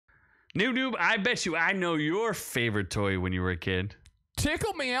Noob Noob, I bet you I know your favorite toy when you were a kid.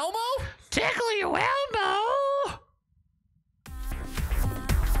 Tickle me, Elmo? Tickle you, Elmo!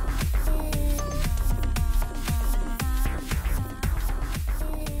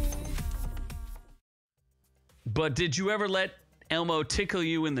 But did you ever let Elmo tickle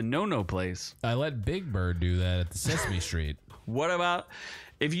you in the no-no place? I let Big Bird do that at the Sesame Street. What about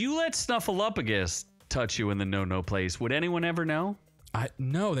if you let Snuffleupagus touch you in the no-no place? Would anyone ever know?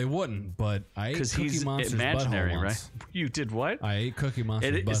 No, they wouldn't. But I ate Cookie he's Monster's imaginary, butthole right? once. You did what? I ate Cookie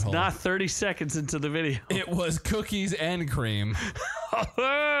Monster's butthole. It's not 30 seconds into the video. It was cookies and cream.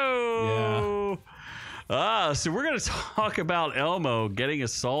 Oh! Yeah. So we're going to talk about Elmo getting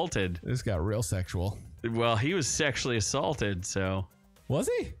assaulted. This got real sexual. Well, he was sexually assaulted, so Was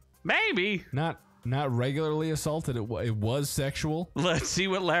he? maybe. Not regularly assaulted. It was sexual. Let's see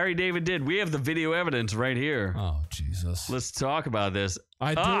what Larry David did. We have the video evidence right here. Oh, Jesus. Let's talk about this.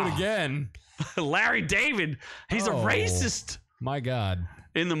 I do it again. Larry David, he's a Oh. racist. My God.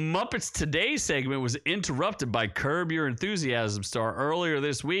 In the Muppets Today segment was interrupted by Curb Your Enthusiasm star earlier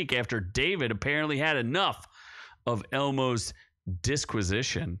this week after David apparently had enough of Elmo's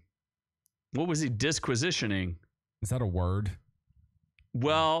disquisition. What was he disquisitioning? Is that a word?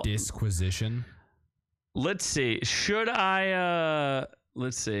 Well, Disquisition. let's see. Should I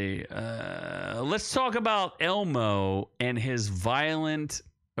let's see. Let's talk about Elmo and his violent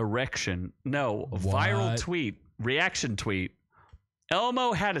erection. No, viral tweet, reaction tweet.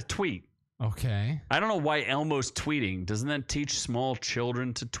 Elmo had a tweet. Okay. I don't know why Elmo's tweeting. Doesn't that teach small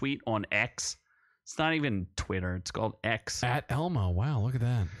children to tweet on X? It's not even Twitter. It's called X. At Elmo. Wow, look at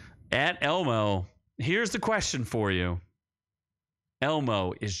that. At Elmo. Here's the question for you.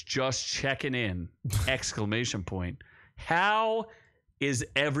 Elmo is just checking in. Exclamation point. How is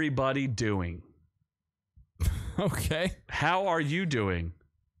everybody doing? Okay. How are you doing?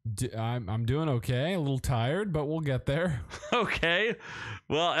 I'm doing okay. A little tired, but we'll get there. Okay.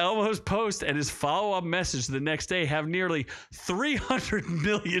 Well, Elmo's post and his follow-up message the next day have nearly 300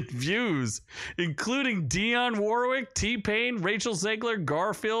 million views, including Dionne Warwick, T-Pain, Rachel Zegler,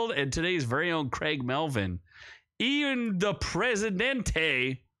 Garfield, and today's very own Craig Melvin. Even the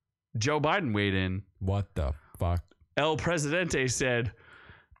Presidente, Joe Biden, weighed in. What the fuck? El Presidente said,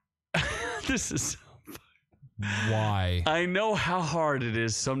 this is... Why? I know how hard it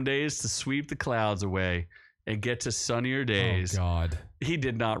is some days to sweep the clouds away and get to sunnier days. Oh, God. He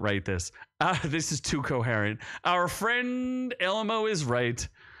did not write this. This is too coherent. Our friend Elmo is right.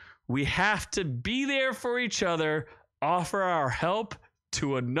 We have to be there for each other, offer our help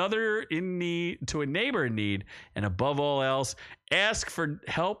to another in need, to a neighbor in need, and above all else, ask for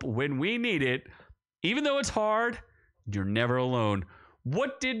help when we need it. Even though it's hard, you're never alone.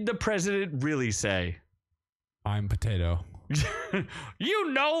 What did the president really say? I'm potato.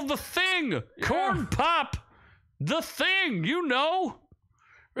 You know the thing. Corn pop. The thing. You know.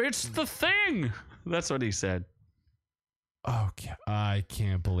 It's the thing. That's what he said. Okay. I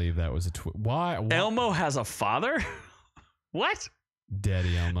can't believe that was a tweet. Why? Elmo has a father? What?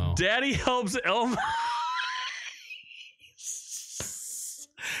 Daddy Elmo. Daddy helps Elmo.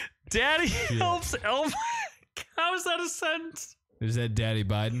 Daddy helps Elmo. How is that a sentence? Is that Daddy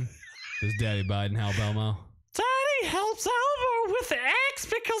Biden? Does Daddy Biden help Elmo? Daddy helps Elmo with the X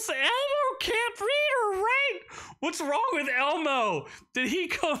because Elmo can't read or write. What's wrong with Elmo? Did he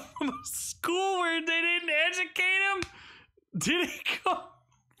come from a school where they didn't educate him? Did he go?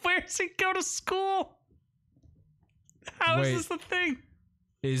 Where does he go to school? How is this the thing?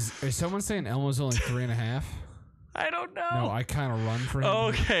 Is someone saying Elmo's only 3.5? I don't know. No, I kind of run for him.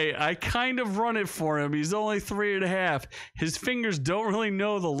 Okay, I kind of run it for him. He's only 3.5. His fingers don't really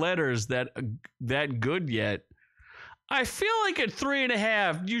know the letters that good yet. I feel like at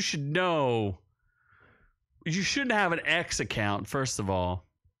 3.5, you should know. You shouldn't have an X account, first of all.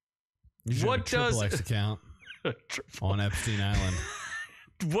 You should What have a triple does- X account on Epstein Island?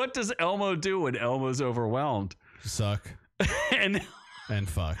 What does Elmo do when Elmo's overwhelmed? Suck And and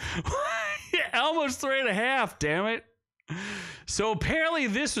fuck. Elmo's 3.5, damn it. So apparently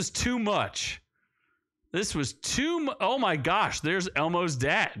this was too much. This was oh my gosh, there's Elmo's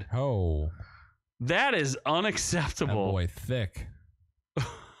dad. Oh, That is that unacceptable. boy thick.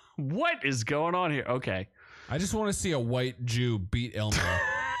 What is going on here? Okay. I just want to see a white Jew beat Elmo.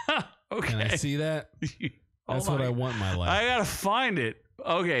 Okay. Can I see that? That's Hold what on. I want in my life. I gotta find it.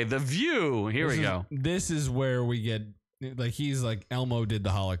 Okay, The View. Here we go. This is where we get, like, he's like, Elmo did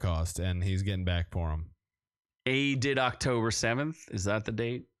the Holocaust and he's getting back for him. A did October 7th. Is that the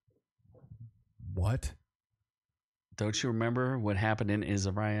date? What? Don't you remember what happened in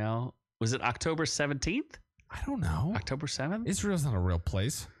Israel? Was it October 17th? I don't know. October 7th? Israel's not a real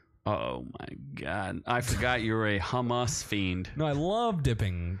place. Oh my God. I forgot you're a hummus fiend. No, I love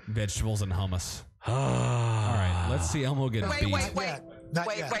dipping vegetables in hummus. All right, let's see Elmo get beat. Wait.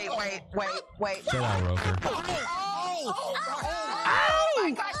 Shut out, Roker. Oh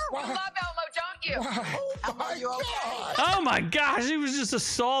my gosh, you love Elmo, don't you? Elmo, you okay? Oh my gosh, he was just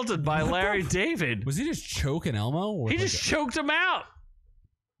assaulted by Larry David. Was he just choking Elmo? Or He like just choked him out.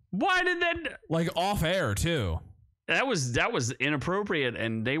 Why did that? like off air too. That was inappropriate,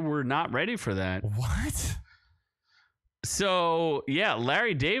 and they were not ready for that. What? So yeah,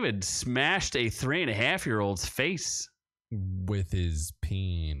 Larry David smashed a 3.5-year-old's face With his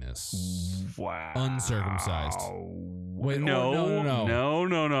penis. Wow. Uncircumcised. Wait, no.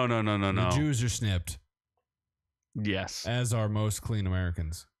 The Jews are snipped, Yes. as are most clean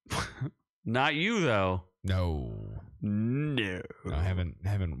Americans. Not you though. No. No. I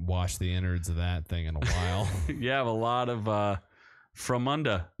haven't washed the innards of that thing in a while. You have a lot of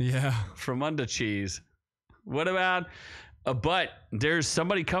fromunda Yeah. cheese. What about but there's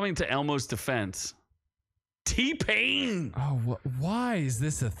somebody coming to Elmo's defense. T-Pain. Oh, why is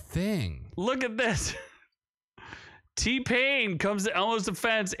this a thing? Look at this. T-Pain comes to Elmo's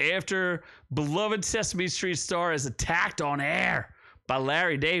defense after beloved Sesame Street star is attacked on air by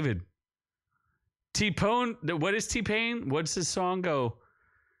Larry David. T-Pain, what is T-Pain? What's his song go?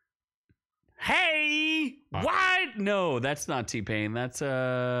 Hey, what? No, that's not T-Pain. That's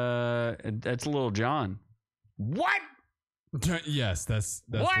Lil Jon. What? Yes, that's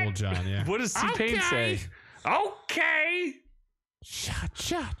What? Lil Jon, yeah. What does T-Pain say? Okay. Shot.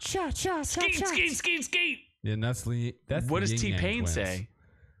 Skeet. Yeah, that's What the does Yin Yang T-Pain Twins. say?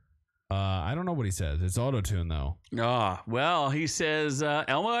 I don't know what he says. It's auto-tune though. Well, he says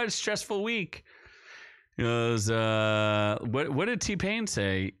Elmo had a stressful week. He goes, what did T-Pain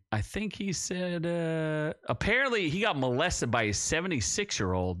say? I think he said apparently he got molested by a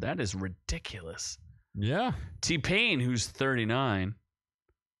 76-year-old. That is ridiculous. Yeah. T-Pain, who's 39,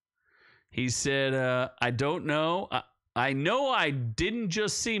 he said, I don't know. I know I didn't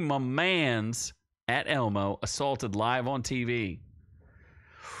just see my mans at Elmo assaulted live on TV.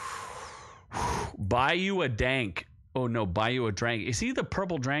 Buy you a dank. Oh, no, buy you a drank. Is he the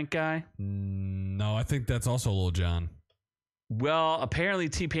purple drank guy? No, I think that's also Lil Jon. Well, apparently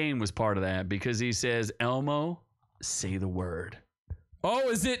T-Pain was part of that because he says, Elmo, say the word. Oh,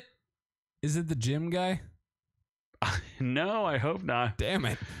 is it the gym guy? No, I hope not. Damn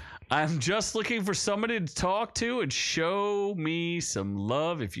it. I'm just looking for somebody to talk to and show me some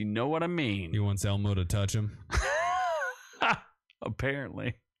love, if you know what I mean. He wants Elmo to touch him.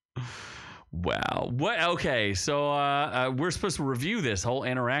 Apparently. Wow. What? Okay, so we're supposed to review this whole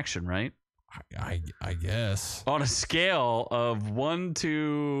interaction, right? I guess. On a scale of 1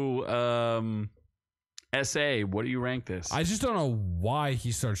 to SA, what do you rank this? I just don't know why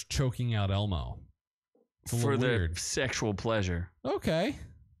he starts choking out Elmo. It's a For little the weird. sexual pleasure. Okay.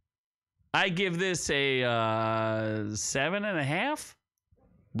 I give this a 7.5.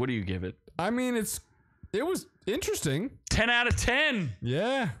 What do you give it? I mean, it was interesting. 10 out of 10.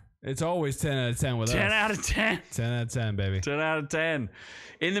 Yeah. It's always 10 out of 10 with us. 10 out of 10. 10 out of 10, baby. 10 out of 10.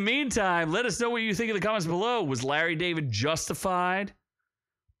 In the meantime, let us know what you think in the comments below. Was Larry David justified?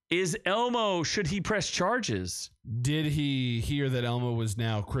 Is Elmo, should he press charges? Did he hear that Elmo was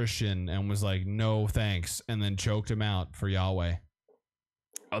now Christian and was like, no thanks, and then choked him out for Yahweh?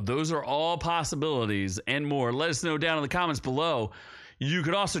 Those are all possibilities and more. Let us know down in the comments below. You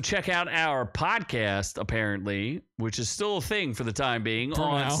could also check out our podcast, apparently, which is still a thing for the time being, For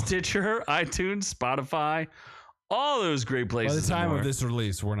on now. Stitcher, iTunes, Spotify, all those great By places. the time and more. of this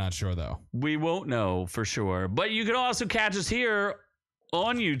release, we're not sure, though. We won't know for sure. But you can also catch us here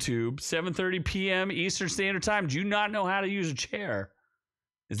on YouTube, 7:30 p.m. Eastern Standard Time. Do you not know how to use a chair?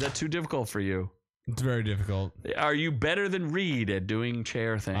 Is that too difficult for you? It's very difficult. Are you better than Reed at doing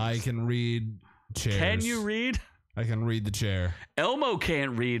chair things? I can read chairs. Can you read? I can read the chair. Elmo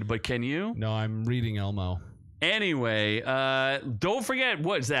can't read, but can you? No, I'm reading Elmo. Anyway, don't forget,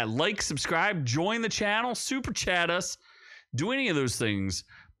 what is that? Like, subscribe, join the channel, super chat us, do any of those things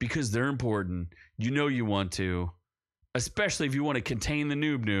because they're important. You know you want to, especially if you want to contain the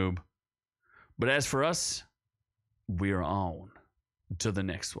Noob Noob. But as for us, we are on to the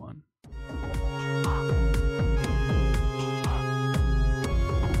next one.